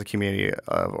cops office, a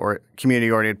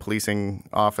community-oriented policing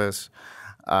office.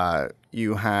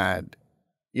 You had,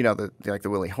 the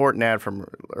Willie Horton ad from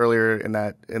earlier in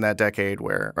that decade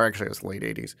or actually it was the late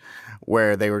 80s,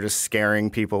 where they were just scaring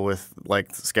people with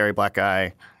scary black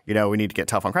guy. We need to get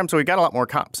tough on crime. So we got a lot more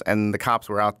cops, and the cops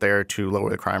were out there to lower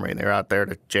the crime rate. They were out there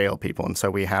to jail people, and so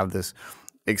we have this.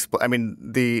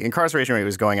 The incarceration rate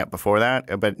was going up before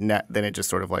that, but then it just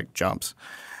sort of jumps.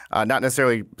 Not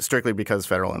necessarily strictly because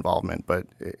federal involvement, but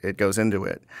it goes into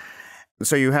it.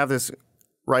 So you have this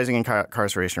rising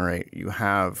incarceration rate.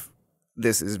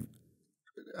 This is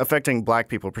affecting black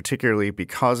people particularly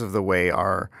because of the way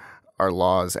our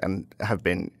laws have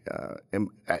been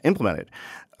implemented.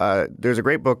 There's a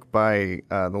great book by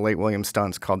the late William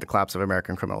Stuntz called The Collapse of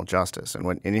American Criminal Justice.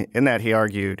 And in that he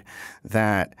argued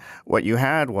that what you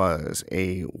had was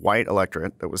a white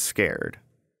electorate that was scared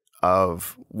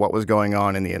of what was going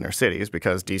on in the inner cities,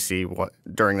 because DC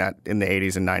during that in the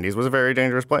 80s and 90s was a very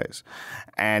dangerous place,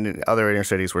 and other inner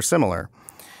cities were similar.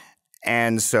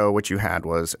 And so what you had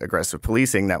was aggressive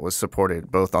policing that was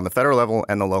supported both on the federal level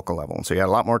and the local level. And so you had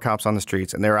a lot more cops on the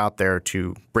streets, and they're out there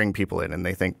to bring people in. And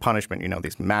they think punishment,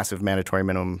 these massive mandatory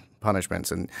minimum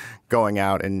punishments and going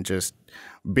out and just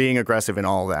being aggressive and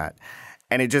all that.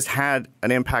 And it just had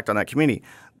an impact on that community.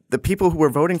 The people who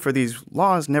were voting for these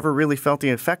laws never really felt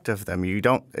the effect of them. We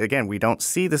don't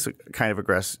see this kind of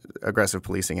aggressive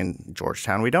policing in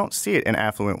Georgetown. We don't see it in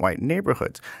affluent white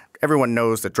neighborhoods. Everyone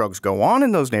knows that drugs go on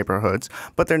in those neighborhoods,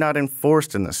 but they're not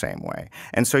enforced in the same way.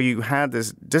 And so you had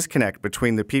this disconnect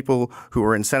between the people who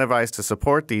were incentivized to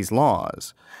support these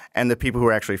laws and the people who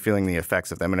are actually feeling the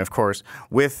effects of them. And of course,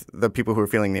 with the people who are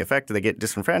feeling the effect, they get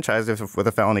disenfranchised with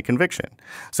a felony conviction.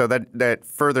 So that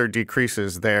further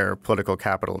decreases their political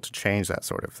capital to change that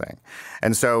sort of thing.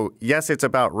 And so, yes, it's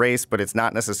about race, but it's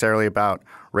not necessarily about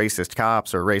racist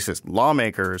cops or racist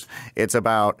lawmakers. It's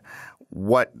about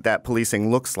what that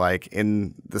policing looks like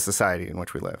in the society in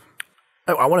which we live.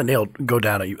 I want to go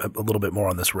down a little bit more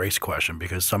on this race question,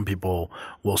 because some people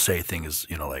will say things,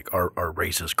 like our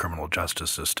racist criminal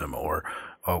justice system, or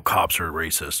cops are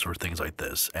racist, or things like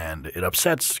this, and it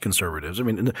upsets conservatives. I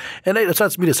mean, and it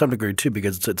upsets me to some degree too,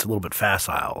 because it's a little bit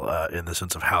facile in the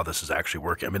sense of how this is actually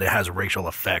working. I mean, it has racial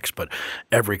effects, but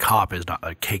every cop is not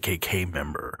a KKK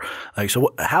member.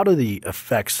 So how do the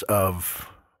effects of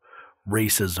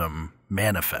racism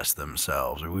manifest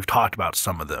themselves? We've talked about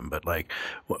some of them, but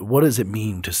what does it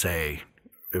mean to say,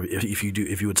 if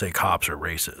you would say cops are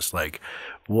racist?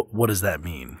 What does that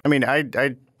mean? I mean,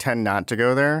 I tend not to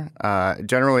go there.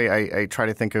 Generally, I try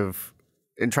to think of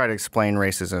and try to explain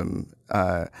racism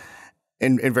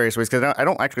in various ways, because I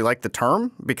don't actually like the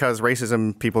term, because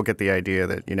racism, people get the idea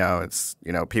that it's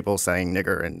people saying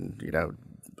nigger and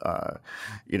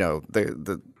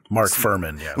the Mark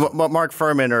Furman, yeah. Mark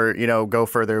Furman, or go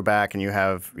further back and you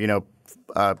have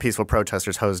peaceful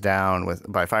protesters hosed down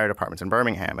by fire departments in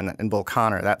Birmingham and Bull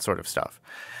Connor, that sort of stuff.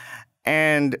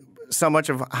 And so much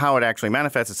of how it actually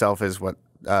manifests itself is what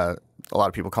a lot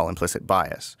of people call implicit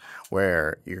bias,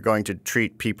 where you're going to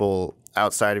treat people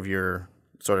outside of your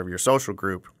social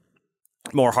group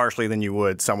more harshly than you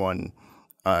would someone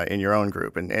in your own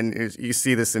group. And you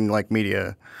see this in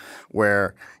media,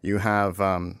 where you have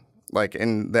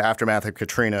in the aftermath of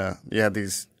Katrina, you had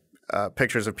these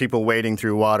pictures of people wading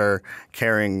through water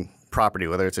carrying property,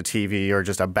 whether it's a TV or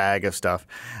just a bag of stuff.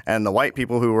 And the white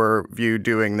people who were viewed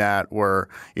doing that were,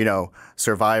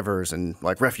 survivors and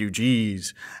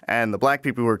refugees. And the black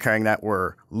people who were carrying that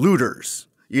were looters.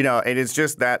 And it's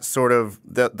just that sort of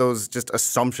those just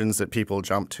assumptions that people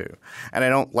jump to. And I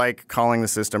don't like calling the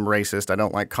system racist. I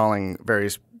don't like calling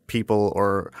various people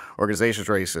or organizations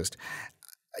racist.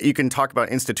 You can talk about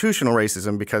institutional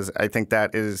racism, because I think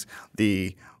that is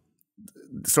the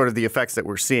sort of the effects that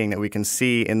we're seeing, that we can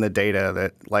see in the data,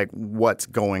 that what's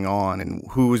going on and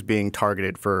who's being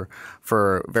targeted for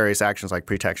various actions like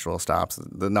pretextual stops.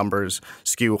 The numbers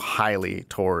skew highly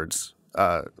towards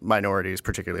minorities,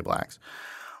 particularly blacks.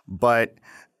 But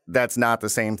that's not the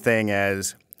same thing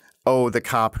as, the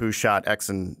cop who shot X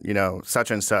and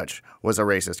such was a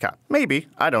racist cop. Maybe,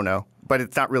 I don't know. But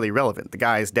it's not really relevant. The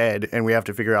guy is dead, and we have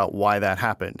to figure out why that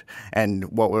happened and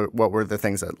what were the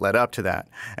things that led up to that.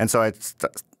 And so I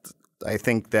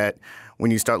think that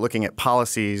when you start looking at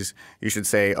policies, you should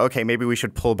say, okay, maybe we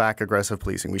should pull back aggressive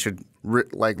policing. We should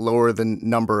lower the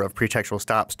number of pretextual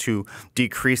stops to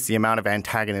decrease the amount of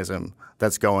antagonism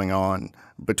that's going on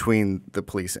between the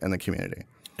police and the community.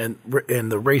 And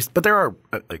the race, but there are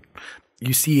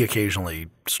you see occasionally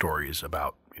stories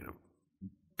about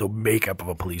the makeup of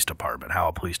a police department, how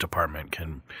a police department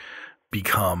can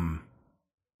become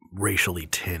racially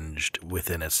tinged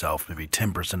within itself. Maybe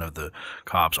 10% of the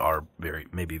cops are very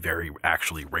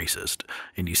actually racist,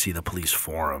 and you see the police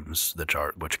forums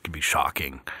which can be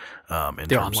shocking.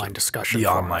 The online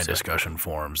discussion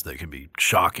forums that can be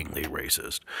shockingly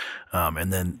racist,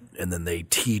 and then they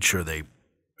teach, or they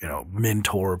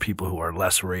mentor people who are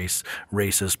less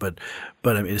racist, but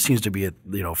I mean, it seems to be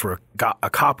for a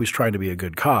cop who's trying to be a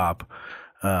good cop,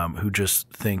 who just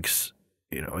thinks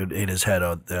in his head,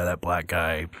 that black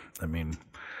guy, I mean,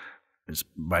 he's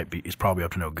probably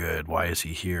up to no good. Why is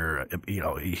he here?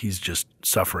 He's just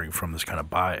suffering from this kind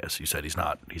of bias. You said he's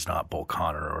not Bull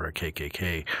Connor or a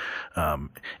KKK,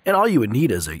 and all you would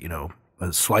need is a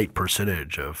slight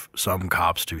percentage of some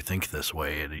cops to think this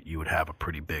way, and you would have a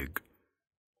pretty big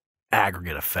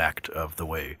aggregate effect of the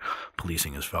way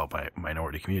policing is felt by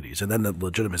minority communities. And then the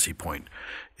legitimacy point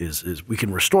is we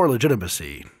can restore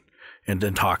legitimacy and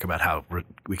then talk about how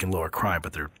we can lower crime,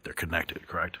 but they're connected,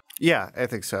 correct? Yeah, I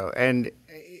think so. And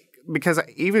because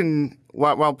even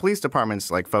while police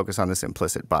departments like focus on this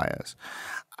implicit bias,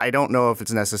 I don't know if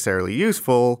it's necessarily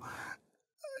useful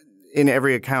in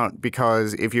every account,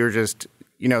 because if you're just,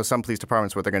 some police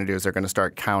departments, what they're going to do is they're going to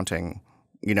start counting,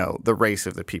 the race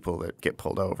of the people that get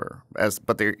pulled over.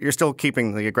 But you're still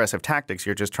keeping the aggressive tactics.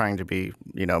 You're just trying to be,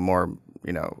 more,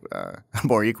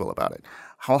 more equal about it.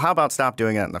 Well, how about stop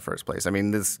doing it in the first place?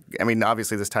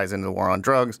 Obviously this ties into the war on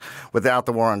drugs. Without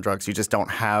the war on drugs, you just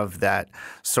don't have that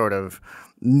sort of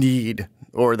need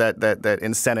or that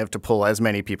incentive to pull as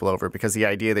many people over, because the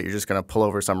idea that you're just going to pull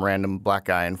over some random black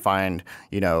guy and find,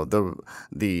 the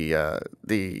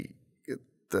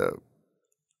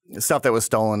stuff that was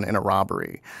stolen in a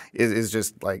robbery is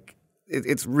just like,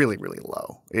 it's really, really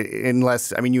low.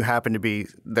 Unless, you happen to be,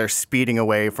 they're speeding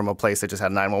away from a place that just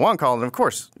had a 911 call, and of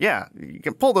course, yeah, you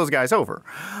can pull those guys over.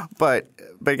 But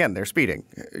again, they're speeding.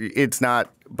 It's not,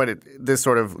 this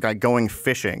sort of like going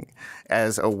fishing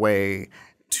as a way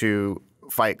to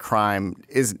fight crime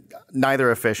is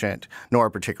neither efficient nor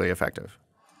particularly effective.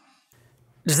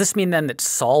 Does this mean then that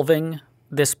solving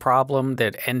this problem,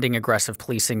 that ending aggressive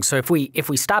policing, so if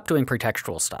we stop doing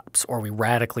pretextual stops, or we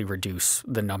radically reduce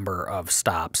the number of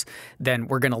stops, then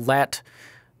we're going to let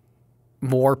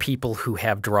more people who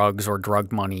have drugs or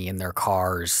drug money in their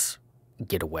cars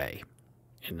get away,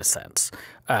 in a sense.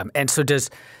 And so does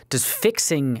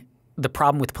fixing the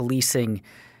problem with policing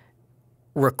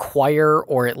require,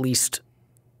 or at least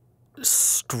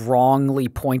strongly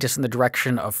point us in the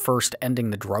direction of first ending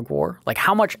the drug war? Like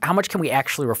how much can we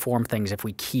actually reform things if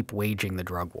we keep waging the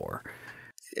drug war?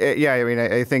 Yeah,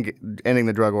 I think ending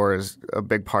the drug war is a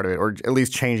big part of it, or at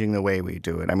least changing the way we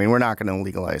do it. We're not going to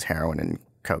legalize heroin and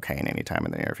cocaine anytime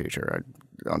in the near future,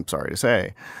 I'm sorry to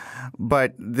say.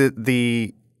 But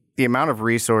the amount of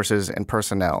resources and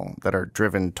personnel that are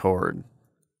driven toward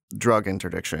drug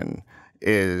interdiction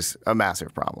is a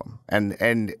massive problem.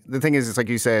 And the thing is, it's like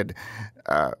you said,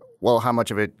 well, how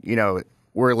much of it,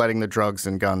 we're letting the drugs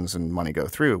and guns and money go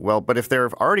through. Well, but if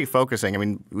they're already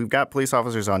focusing, we've got police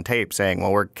officers on tape saying,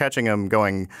 well, we're catching them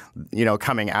going,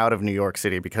 coming out of New York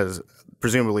City because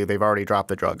presumably they've already dropped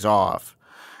the drugs off.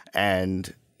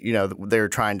 And, they're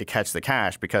trying to catch the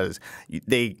cash because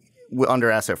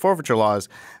under asset forfeiture laws,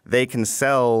 they can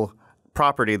sell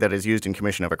property that is used in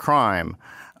commission of a crime,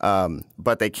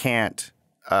 but they can't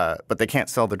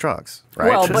sell the drugs, right?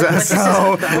 Well,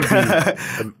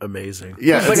 That would be amazing.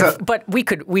 Yeah, but we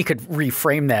could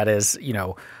reframe that as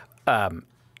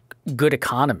good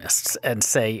economists and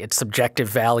say it's subjective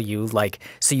value. Like,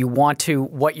 so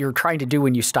what you're trying to do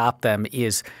when you stop them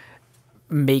is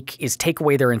take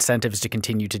away their incentives to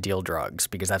continue to deal drugs,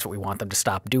 because that's what we want them to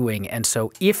stop doing. And so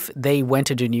if they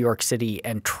went into New York City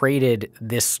and traded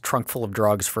this trunk full of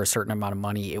drugs for a certain amount of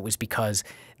money, it was because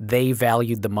they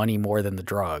valued the money more than the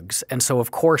drugs. And so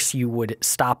of course you would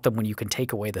stop them when you can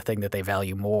take away the thing that they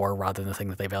value more rather than the thing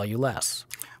that they value less.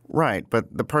 Right, but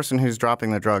the person who's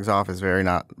dropping the drugs off is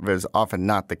often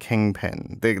not the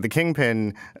kingpin. The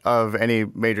kingpin of any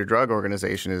major drug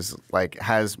organization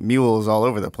has mules all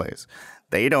over the place.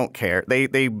 They don't care. They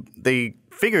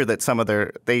figure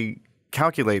that they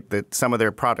calculate that some of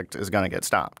their product is going to get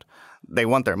stopped. They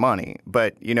want their money,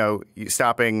 but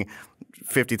stopping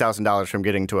 $50,000 from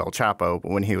getting to El Chapo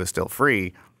when he was still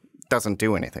free doesn't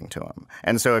do anything to him.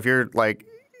 And so if you're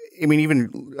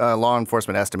even law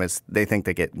enforcement estimates, they think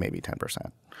they get maybe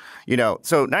 10%.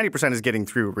 So 90% is getting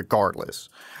through regardless.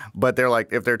 But they're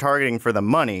like, if they're targeting for the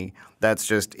money, that's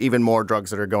just even more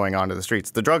drugs that are going onto the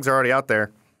streets. The drugs are already out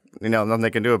there. Nothing they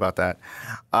can do about that.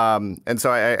 And so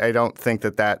I don't think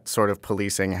that sort of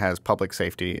policing has public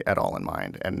safety at all in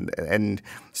mind. And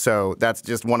so that's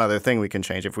just one other thing we can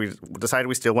change. If we decide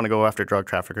we still want to go after drug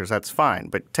traffickers, that's fine.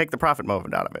 But take the profit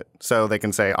motive out of it. So they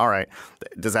can say, all right,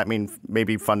 does that mean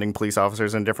maybe funding police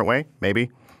officers in a different way? Maybe.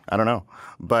 I don't know.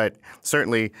 But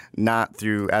certainly not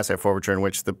through asset forfeiture, in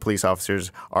which the police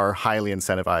officers are highly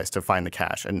incentivized to find the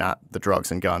cash and not the drugs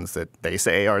and guns that they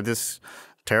say are this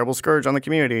terrible scourge on the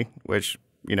community, which,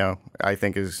 I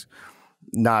think is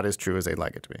not as true as they'd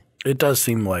like it to be. It does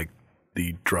seem like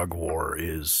the drug war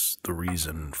is the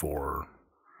reason for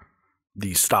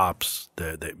these stops,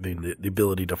 the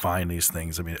ability to find these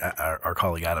things. Our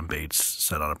colleague Adam Bates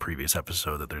said on a previous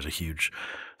episode that there's a huge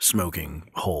smoking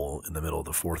hole in the middle of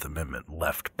the Fourth Amendment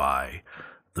left by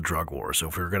the drug war. So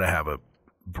if we were going to have a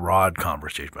broad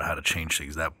conversation about how to change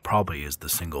things, that probably is the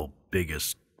single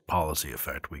biggest policy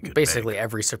effect we could basically make.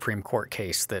 Every Supreme Court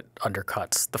case that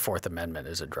undercuts the Fourth Amendment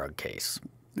is a drug case.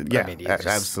 Yeah,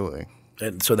 absolutely.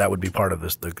 And so that would be part of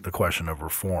this, the question of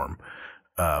reform.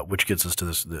 which gets us to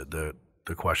this the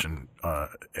question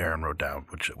Aaron wrote down,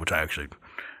 which I actually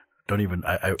don't even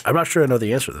I'm not sure I know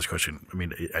the answer to this question. I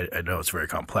mean, I know it's very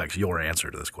complex. Your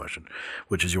answer to this question,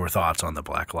 which is your thoughts on the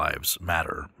Black Lives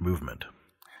Matter movement.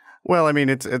 Well, I mean,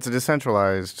 it's a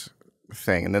decentralized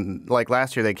thing. And then, like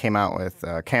last year, they came out with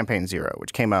Campaign Zero,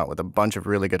 which came out with a bunch of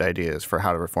really good ideas for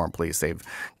how to reform police. They've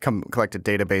collected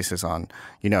databases on,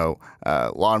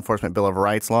 law enforcement Bill of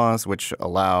Rights laws, which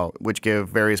give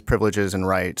various privileges and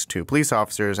rights to police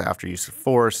officers after use of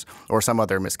force or some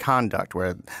other misconduct,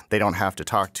 where they don't have to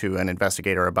talk to an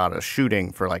investigator about a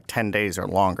shooting for like 10 days or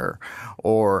longer,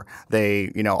 or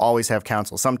they, always have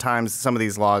counsel. Sometimes some of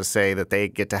these laws say that they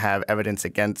get to have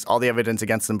all the evidence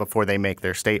against them before they make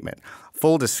their statement.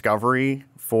 Full discovery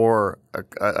for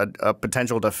a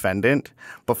potential defendant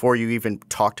before you even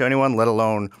talk to anyone, let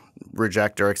alone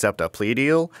reject or accept a plea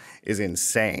deal, is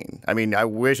insane. I mean, I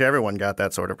wish everyone got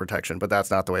that sort of protection, but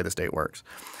that's not the way the state works.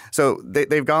 So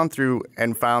they've gone through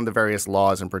and found the various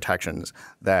laws and protections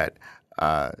that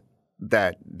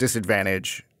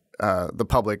disadvantage the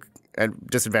public and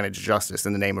disadvantage justice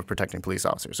in the name of protecting police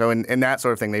officers. So in that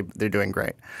sort of thing, they're doing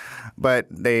great. But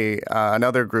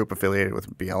another group affiliated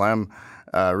with BLM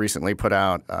recently put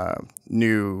out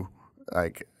new,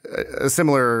 like a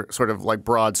similar sort of like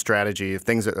broad strategy of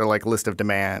things that are like a list of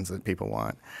demands that people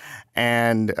want.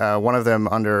 And one of them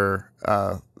under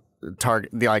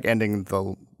ending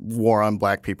the war on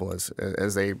black people,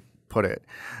 as they put it,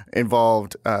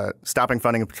 involved stopping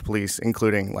funding of police,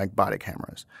 including like body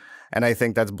cameras. And I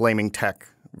think that's blaming tech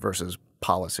versus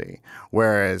policy.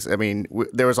 Whereas, I mean,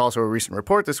 there was also a recent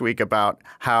report this week about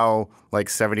how like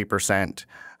 70%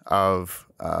 of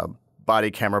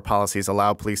body camera policies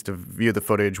allow police to view the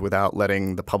footage without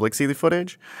letting the public see the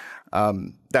footage.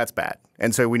 That's bad.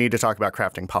 And so we need to talk about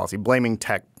crafting policy. Blaming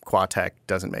tech, qua tech,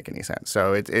 doesn't make any sense.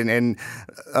 So and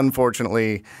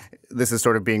unfortunately, this is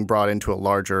sort of being brought into a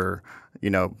larger,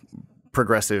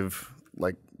 progressive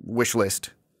like wish list.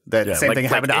 That same thing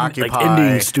happened to Occupy. Like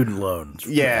ending student loans.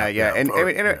 Yeah. And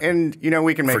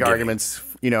we can make arguments,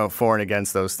 for and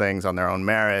against those things on their own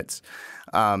merits.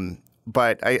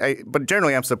 But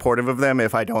generally I'm supportive of them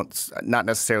if I not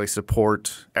necessarily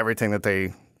support everything that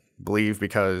they believe,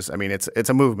 because I mean it's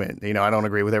a movement. I don't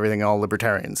agree with everything all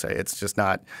libertarians say. It's just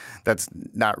that's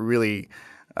not really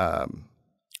I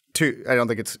don't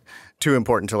think it's too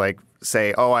important to like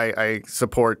say, oh, I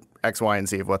support X, Y, and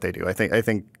Z of what they do. I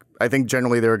think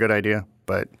generally they're a good idea,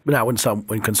 but now when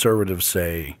conservatives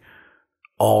say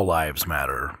all lives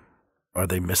matter, are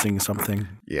they missing something?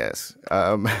 Yes,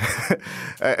 I've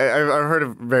heard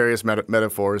of various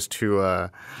metaphors to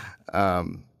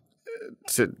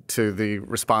the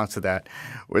response to that.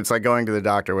 It's like going to the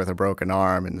doctor with a broken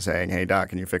arm and saying, "Hey, doc,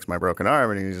 can you fix my broken arm?"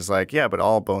 And he's just like, "Yeah, but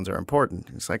all bones are important."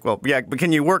 It's like, "Well, yeah, but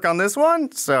can you work on this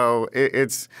one?" So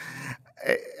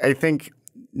I think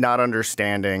not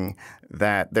understanding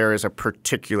that there is a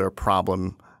particular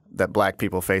problem that black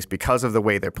people face because of the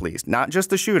way they're policed, not just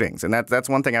the shootings. And that's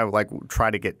one thing I would like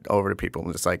try to get over to people.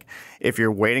 It's like, if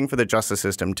you're waiting for the justice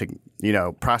system to,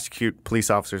 prosecute police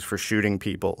officers for shooting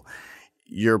people,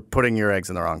 you're putting your eggs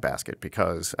in the wrong basket,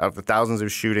 because of the thousands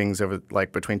of shootings over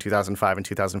like between 2005 and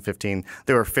 2015,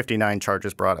 there were 59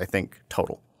 charges brought, I think,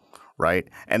 total, right?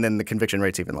 And then the conviction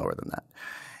rate's even lower than that.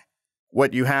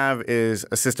 What you have is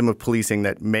a system of policing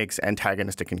that makes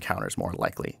antagonistic encounters more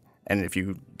likely. And if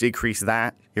you decrease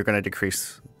that, you're going to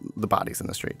decrease the bodies in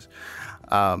the streets.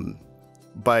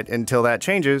 But until that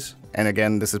changes, and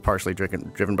again, this is partially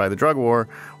driven by the drug war,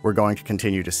 we're going to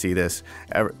continue to see this.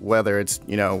 Whether it's,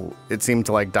 it seemed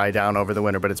to like die down over the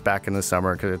winter, but it's back in the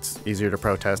summer because it's easier to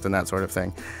protest and that sort of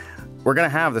thing. We're going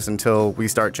to have this until we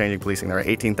start changing policing. There are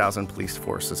 18,000 police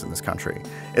forces in this country.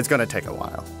 It's going to take a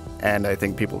while. And I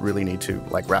think people really need to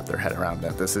like wrap their head around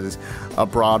that. This is a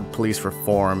broad police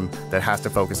reform that has to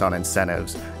focus on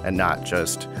incentives and not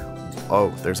just, oh,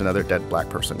 there's another dead black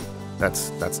person.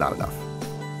 That's not enough.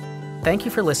 Thank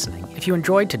you for listening. If you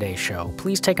enjoyed today's show,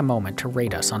 please take a moment to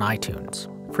rate us on iTunes.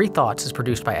 Free Thoughts is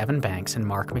produced by Evan Banks and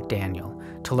Mark McDaniel.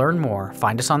 To learn more,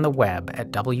 find us on the web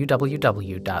at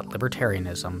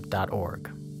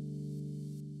www.libertarianism.org.